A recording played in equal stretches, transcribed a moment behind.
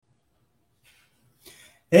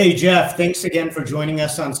Hey, Jeff, thanks again for joining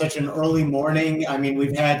us on such an early morning. I mean,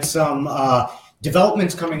 we've had some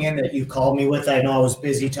developments coming in that you called me with. I know I was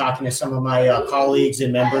busy talking to some of my colleagues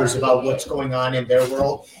and members about what's going on in their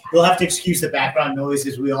world. You'll have to excuse the background noise.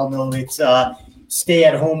 As we all know, it's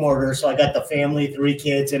stay-at-home order. So I got the family, three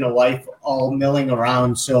kids, and a wife all milling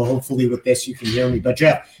around. So hopefully with this, you can hear me. But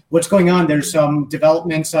Jeff, what's going on? There's some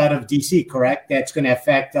developments out of DC, correct? That's going to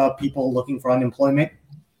affect people looking for unemployment.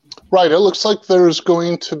 Right. It looks like there's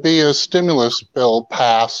going to be a stimulus bill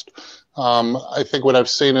passed. I think what I've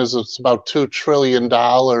seen is it's about $2 trillion,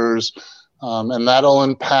 and that'll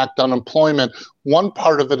impact unemployment. One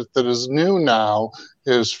part of it that is new now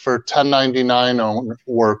is for 1099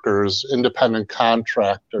 workers, independent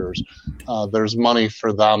contractors. There's money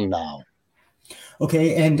for them now.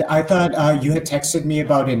 Okay, and I thought you had texted me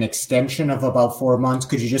about an extension of about 4 months.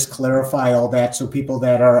 Could you just clarify all that so people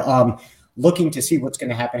that are looking to see what's going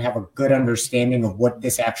to happen have a good understanding of what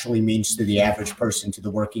this actually means to the average person, to the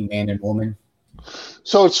working man and woman?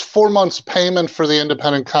 So it's 4 months payment for the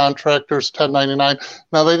independent contractors, 1099.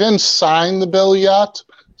 Now, they didn't sign the bill yet.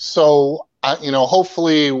 So,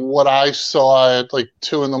 hopefully what I saw at like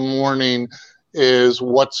 2 a.m. is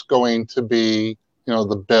what's going to be,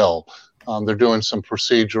 the bill. They're doing some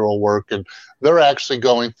procedural work and they're actually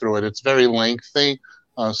going through it. It's very lengthy.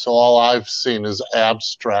 So all I've seen is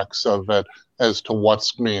abstracts of it as to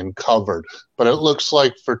what's being covered. But it looks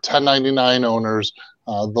like for 1099 owners,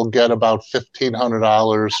 they'll get about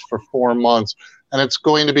 $1,500 for 4 months. And it's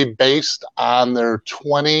going to be based on their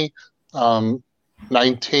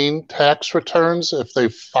 2019 tax returns, if they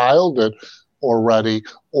filed it already,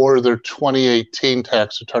 or their 2018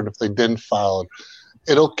 tax return if they didn't file it.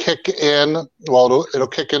 It'll kick in. Well, it'll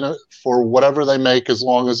kick in for whatever they make, as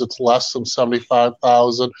long as it's less than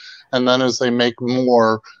 $75,000, and then as they make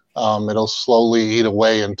more, it'll slowly eat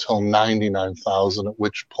away until $99,000. At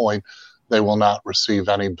which point, they will not receive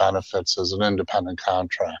any benefits as an independent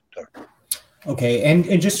contractor. Okay,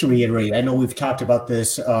 and just to reiterate, I know we've talked about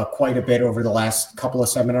this quite a bit over the last couple of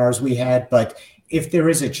seminars we had, but if there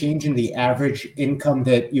is a change in the average income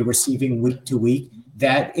that you're receiving week to week,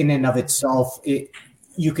 that in and of itself,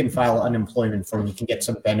 you can file unemployment form. You can get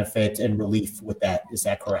some benefit and relief with that. Is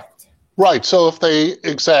that correct? Right. So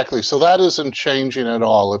exactly. So that isn't changing at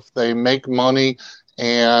all. If they make money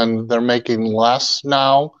and they're making less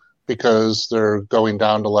now because they're going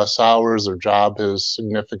down to less hours, their job has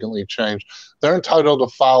significantly changed, they're entitled to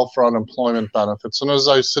file for unemployment benefits. And as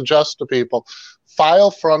I suggest to people,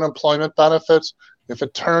 file for unemployment benefits. If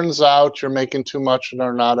it turns out you're making too much and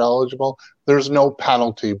are not eligible, there's no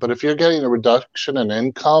penalty. But if you're getting a reduction in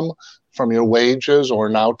income from your wages or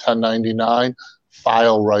now 1099,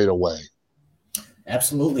 file right away.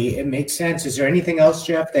 Absolutely. It makes sense. Is there anything else,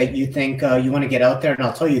 Jeff, that you think you want to get out there? And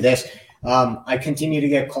I'll tell you this. I continue to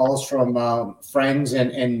get calls from friends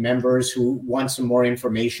and members who want some more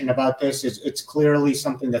information about this. It's clearly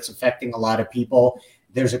something that's affecting a lot of people.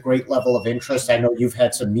 There's a great level of interest. I know you've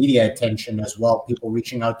had some media attention as well, people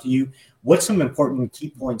reaching out to you. What's some important key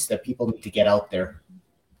points that people need to get out there?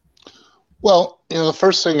 Well, the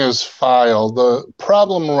first thing is file. The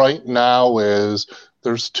problem right now is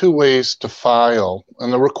there's two ways to file,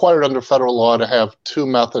 and they're required under federal law to have two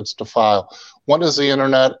methods to file. One is the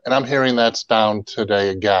internet, and I'm hearing that's down today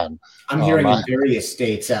again. I'm hearing in various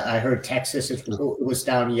states. I heard Texas was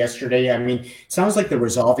down yesterday. I mean, it sounds like they're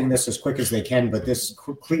resolving this as quick as they can, but this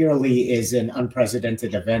clearly is an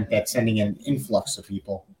unprecedented event that's sending an influx of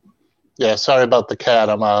people. Yeah, sorry about the cat.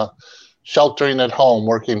 I'm sheltering at home,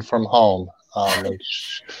 working from home.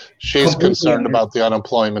 She's concerned about the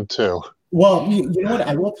unemployment too. Well, you know what?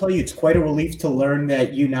 I will tell you, it's quite a relief to learn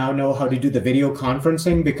that you now know how to do the video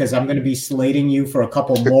conferencing, because I'm going to be slating you for a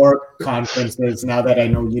couple more conferences now that I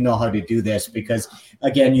know you know how to do this, because,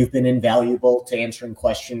 again, you've been invaluable to answering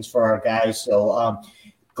questions for our guys. So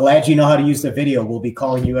glad you know how to use the video. We'll be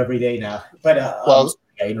calling you every day now. But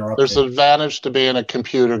there's an advantage to being a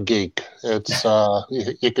computer geek. It's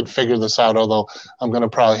you can figure this out, although I'm going to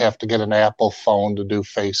probably have to get an Apple phone to do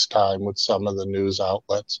FaceTime with some of the news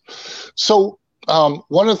outlets. So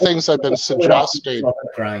one of the things I've been suggesting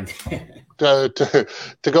to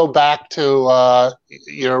go back to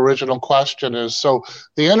your original question is, so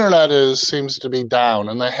the internet seems to be down,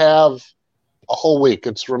 and they have a whole week.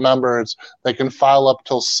 They can file up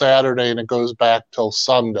till Saturday and it goes back till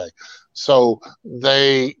Sunday. So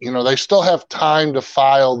they still have time to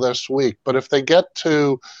file this week. But if they get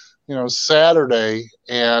to, Saturday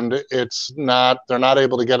and they're not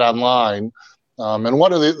able to get online. And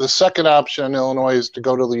one of the second option in Illinois is to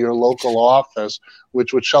go to your local office,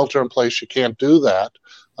 which with shelter in place, you can't do that.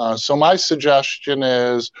 So my suggestion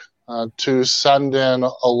is to send in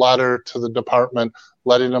a letter to the department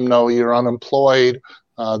letting them know you're unemployed,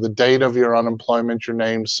 the date of your unemployment, your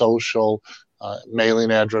name, social,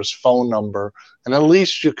 mailing address, phone number, and at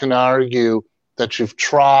least you can argue that you've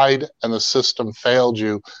tried and the system failed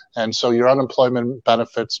you, and so your unemployment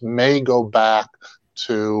benefits may go back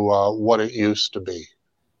to what it used to be.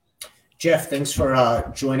 Jeff, thanks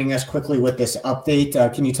for joining us quickly with this update.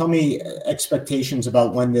 Can you tell me expectations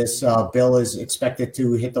about when this bill is expected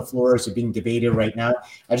to hit the floor? Is it being debated right now?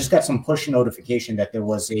 I just got some push notification that there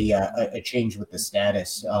was a change with the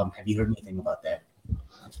status. Have you heard anything about that?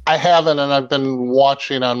 I haven't, and I've been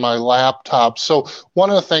watching on my laptop. So one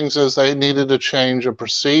of the things is they needed to change a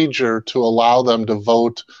procedure to allow them to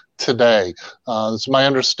vote today. It's my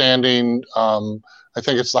understanding, I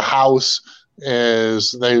think it's the House,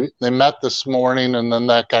 is they met this morning, and then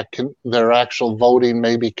that got their actual voting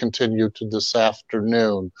maybe continued to this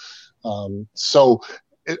afternoon. So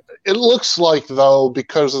it looks like, though,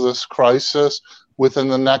 because of this crisis, within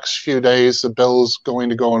the next few days, the bill is going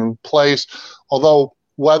to go in place. Although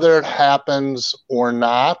whether it happens or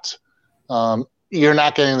not, you're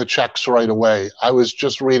not getting the checks right away. I was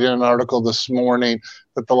just reading an article this morning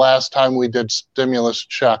that the last time we did stimulus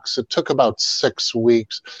checks, it took about 6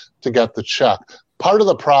 weeks to get the check. Part of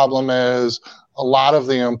the problem is a lot of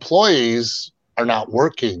the employees are not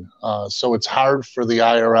working, so it's hard for the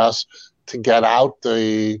IRS to get out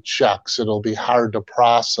the checks. It'll be hard to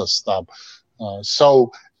process them.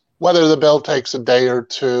 So whether the bill takes a day or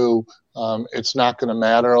two, it's not going to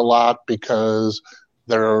matter a lot, because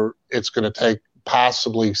it's going to take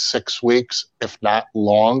possibly 6 weeks, if not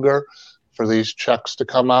longer, for these checks to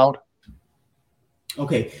come out.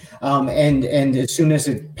 Okay, and as soon as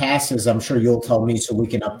it passes, I'm sure you'll tell me so we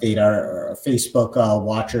can update our Facebook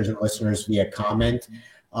watchers and listeners via comment.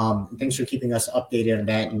 Thanks for keeping us updated on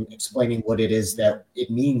that and explaining what it is that it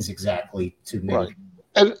means exactly to me. Right.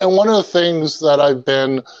 And one of the things that I've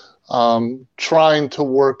been trying to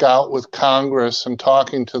work out with Congress and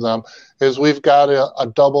talking to them is we've got a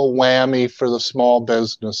double whammy for the small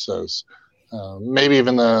businesses, maybe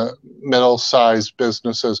even the middle-sized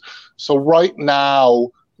businesses. So right now,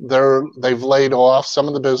 they've laid off. Some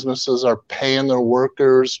of the businesses are paying their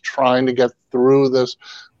workers, trying to get through this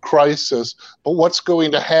crisis. But what's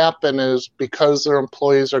going to happen is, because their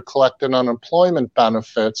employees are collecting unemployment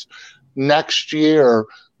benefits, next year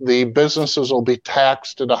the businesses will be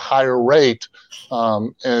taxed at a higher rate.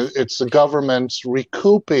 It's the government's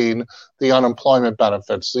recouping the unemployment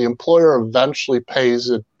benefits. The employer eventually pays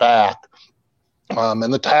it back.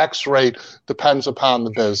 And the tax rate depends upon the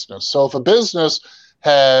business. So if a business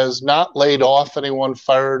has not laid off anyone,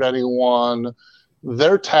 fired anyone,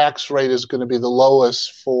 their tax rate is going to be the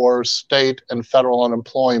lowest for state and federal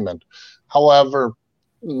unemployment. However,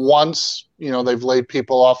 once they've laid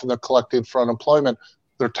people off and they're collecting for unemployment,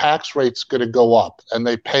 their tax rate's going to go up, and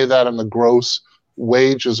they pay that on the gross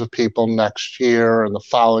wages of people next year and the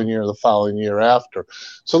following year after.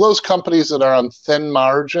 So those companies that are on thin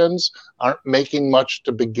margins, aren't making much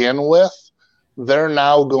to begin with, they're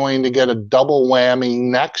now going to get a double whammy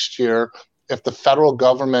next year if the federal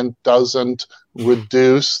government doesn't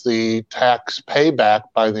reduce the tax payback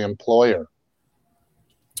by the employer.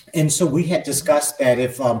 And so we had discussed that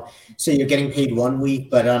if, say you're getting paid 1 week,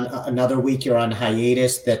 but on another week you're on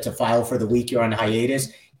hiatus, that to file for the week you're on hiatus,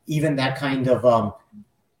 even that kind of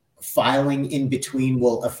filing in between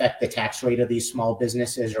will affect the tax rate of these small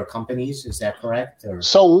businesses or companies. Is that correct? Or?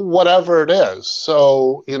 So whatever it is.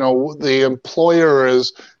 So, the employer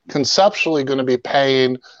is conceptually going to be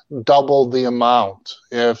paying double the amount.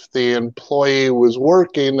 If the employee was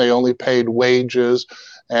working, they only paid wages.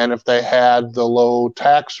 And if they had the low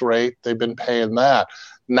tax rate, they've been paying that.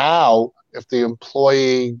 Now, if the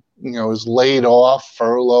employee, is laid off,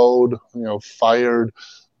 furloughed, fired,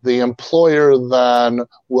 the employer then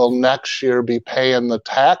will next year be paying the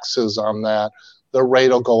taxes on that. The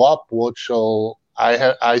rate will go up, which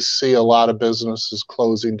I see a lot of businesses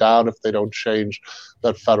closing down if they don't change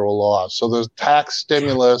that federal law. So the tax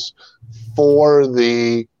stimulus for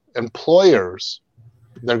the employers,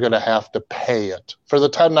 they're going to have to pay it. For the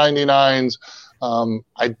 1099s,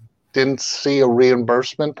 I didn't see a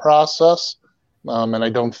reimbursement process, and I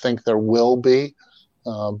don't think there will be.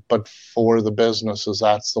 But for the businesses,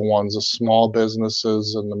 that's the ones. The small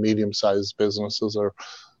businesses and the medium-sized businesses are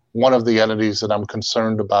one of the entities that I'm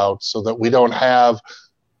concerned about, so that we don't have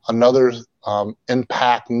another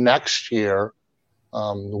impact next year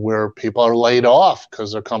where people are laid off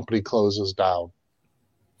because their company closes down.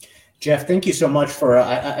 Jeff, thank you so much for,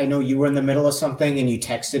 I know you were in the middle of something and you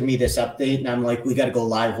texted me this update and I'm like, we got to go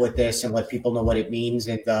live with this and let people know what it means.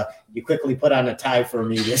 And you quickly put on a tie for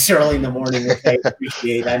me this early in the morning, which I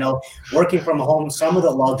appreciate. I know working from home, some of the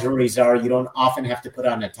luxuries are you don't often have to put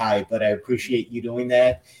on a tie, but I appreciate you doing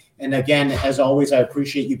that. And again, as always, I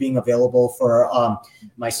appreciate you being available for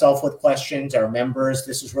myself with questions, our members.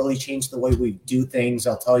 This has really changed the way we do things.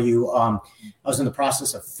 I'll tell you, I was in the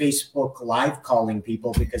process of Facebook live calling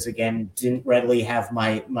people because, again, didn't readily have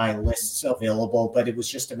my lists available, but it was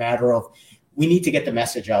just a matter of we need to get the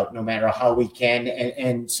message out no matter how we can.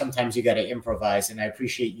 And sometimes you got to improvise. And I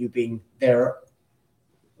appreciate you being there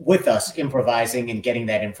with us, improvising and getting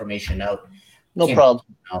that information out. No problem.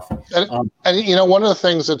 And one of the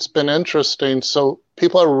things that's been interesting, so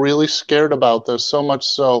people are really scared about this, so much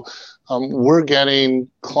so we're getting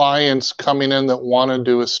clients coming in that want to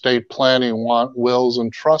do estate planning, want wills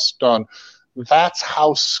and trusts done. That's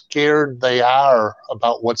how scared they are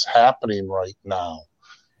about what's happening right now.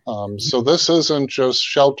 So this isn't just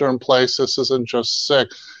shelter in place. This isn't just sick.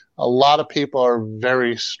 A lot of people are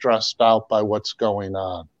very stressed out by what's going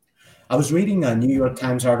on. I was reading a New York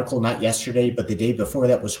Times article, not yesterday, but the day before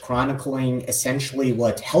that was chronicling essentially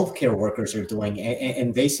what healthcare workers are doing.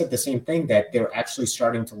 And they said the same thing, that they're actually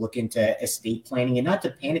starting to look into estate planning, and not to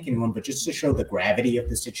panic anyone, but just to show the gravity of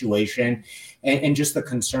the situation and just the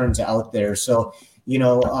concerns out there. So,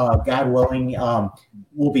 God willing,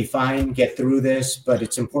 we'll be fine, get through this, but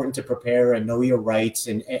it's important to prepare and know your rights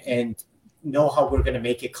and know how we're going to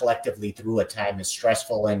make it collectively through a time as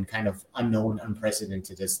stressful and kind of unknown,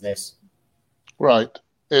 unprecedented as this. Right.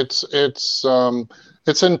 It's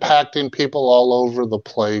impacting people all over the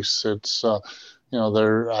place. It's I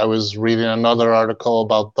was reading another article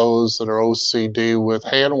about those that are OCD with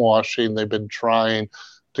hand washing. They've been trying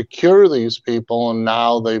to cure these people, and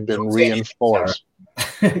now they've been reinforced.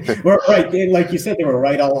 Right. Like you said, they were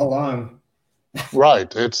right all along. Right.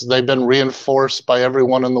 They've been reinforced by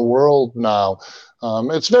everyone in the world now.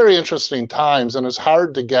 It's very interesting times, and it's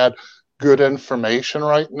hard to get good information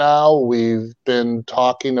right now. We've been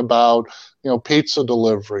talking about, pizza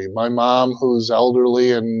delivery. My mom, who's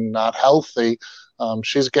elderly and not healthy,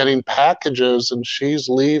 she's getting packages, and she's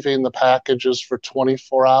leaving the packages for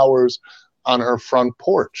 24 hours on her front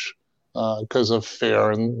porch because of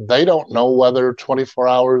fear, and they don't know whether 24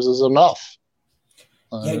 hours is enough.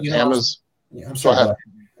 I'm sorry.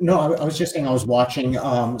 No, I was just saying I was watching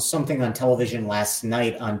something on television last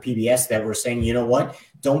night on PBS that were saying, you know what,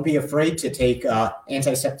 don't be afraid to take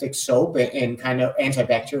antiseptic soap and kind of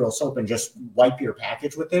antibacterial soap and just wipe your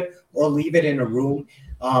package with it, or leave it in a room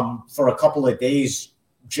for a couple of days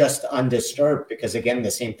just undisturbed, because, again, the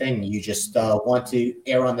same thing, you just want to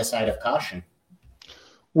err on the side of caution.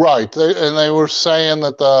 Right. They were saying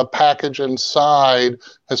that the package inside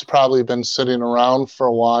has probably been sitting around for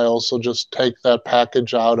a while, so just take that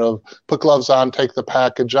package put gloves on, take the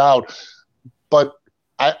package out. But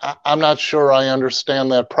I'm not sure I understand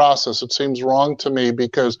that process. It seems wrong to me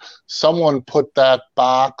because someone put that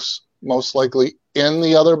box most likely in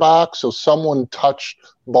the other box, so someone touched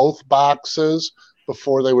both boxes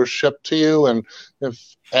before they were shipped to you. And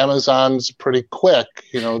if Amazon's pretty quick,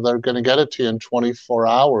 they're going to get it to you in 24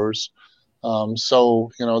 hours.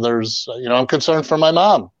 So, I'm concerned for my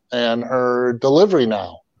mom and her delivery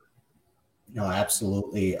now. No,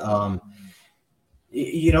 absolutely.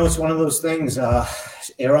 It's one of those things,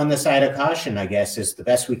 err on the side of caution, I guess, is the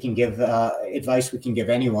best we can give, advice we can give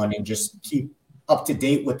anyone, and just keep up to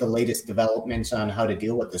date with the latest developments on how to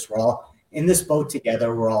deal with this. We're all in this boat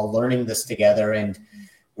together. We're all learning this together, and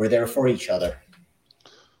we're there for each other.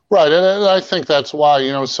 Right. And I think that's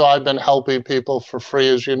why, so I've been helping people for free,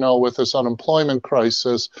 as you know, with this unemployment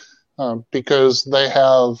crisis, because they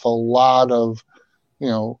have a lot of,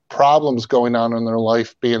 problems going on in their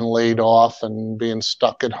life, being laid off and being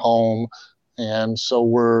stuck at home. And so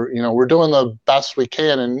we're doing the best we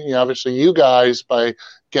can. And obviously you guys, by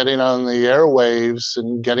getting on the airwaves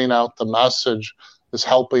and getting out the message, is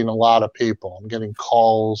helping a lot of people. I'm getting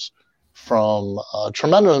calls from a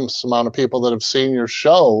tremendous amount of people that have seen your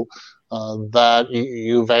show that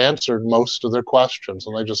you've answered most of their questions,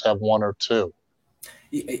 and they just have one or two.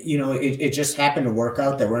 It just happened to work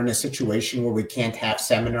out that we're in a situation where we can't have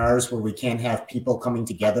seminars, where we can't have people coming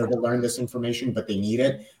together to learn this information, but they need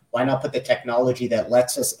it. Why not put the technology that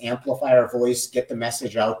lets us amplify our voice, get the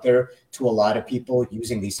message out there to a lot of people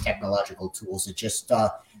using these technological tools? It just,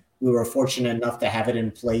 we were fortunate enough to have it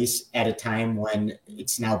in place at a time when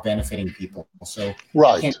it's now benefiting people. So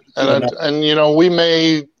right. And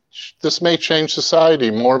this may change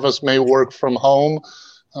society. More of us may work from home.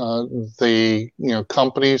 The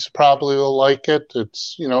companies probably will like it.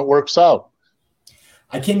 It's it works out.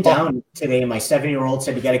 I came down today, and my 7-year-old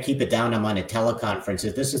said, "You got to keep it down. I'm on a teleconference.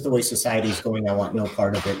 If this is the way society is going, I want no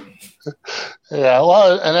part of it." Yeah,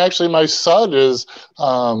 well, and actually, my son is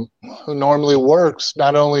who normally works.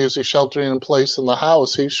 Not only is he sheltering in place in the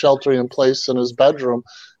house, he's sheltering in place in his bedroom,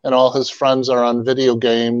 and all his friends are on video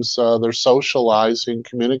games. They're socializing,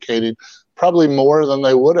 communicating, probably more than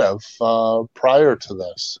they would have prior to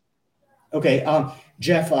this. Okay,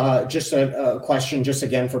 Jeff, just a question, just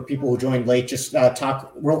again for people who joined late, just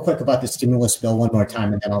talk real quick about the stimulus bill one more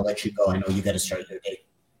time, and then I'll let you go. I know you got to start your day.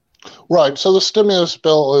 Right. So the stimulus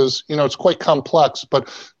bill is, it's quite complex, but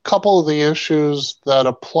a couple of the issues that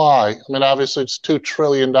apply. I mean, obviously, it's $2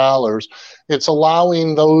 trillion. It's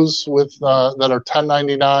allowing those with that are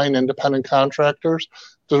 1099 independent contractors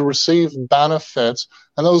to receive benefits,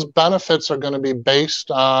 and those benefits are going to be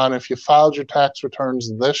based on if you filed your tax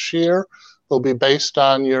returns this year. They'll be based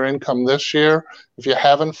on your income this year. If you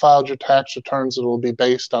haven't filed your tax returns, it will be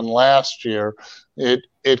based on last year.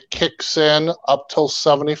 It kicks in up till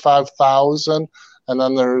 $75,000, and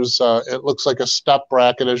then there's it looks like a step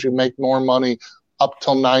bracket as you make more money up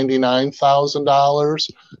till $99,000.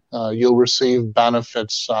 You'll receive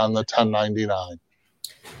benefits on the 1099.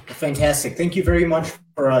 Fantastic. Thank you very much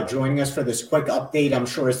for joining us for this quick update. I'm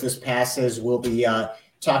sure as this passes, we'll be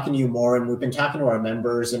talking to you more, and we've been talking to our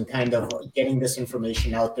members and kind of getting this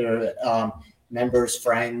information out there. Members,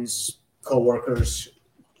 friends, coworkers,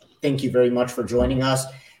 thank you very much for joining us.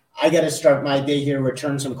 I got to start my day here,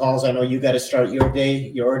 return some calls. I know you got to start your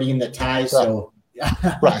day. You're already in the tie, so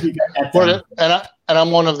right. And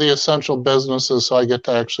I'm one of the essential businesses, so I get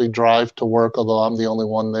to actually drive to work, although I'm the only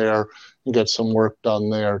one there, and get some work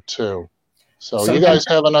done there too. So you guys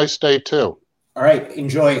have a nice day too. All right,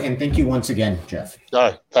 enjoy, and thank you once again, Jeff. All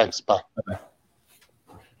right, thanks. Bye. Bye-bye.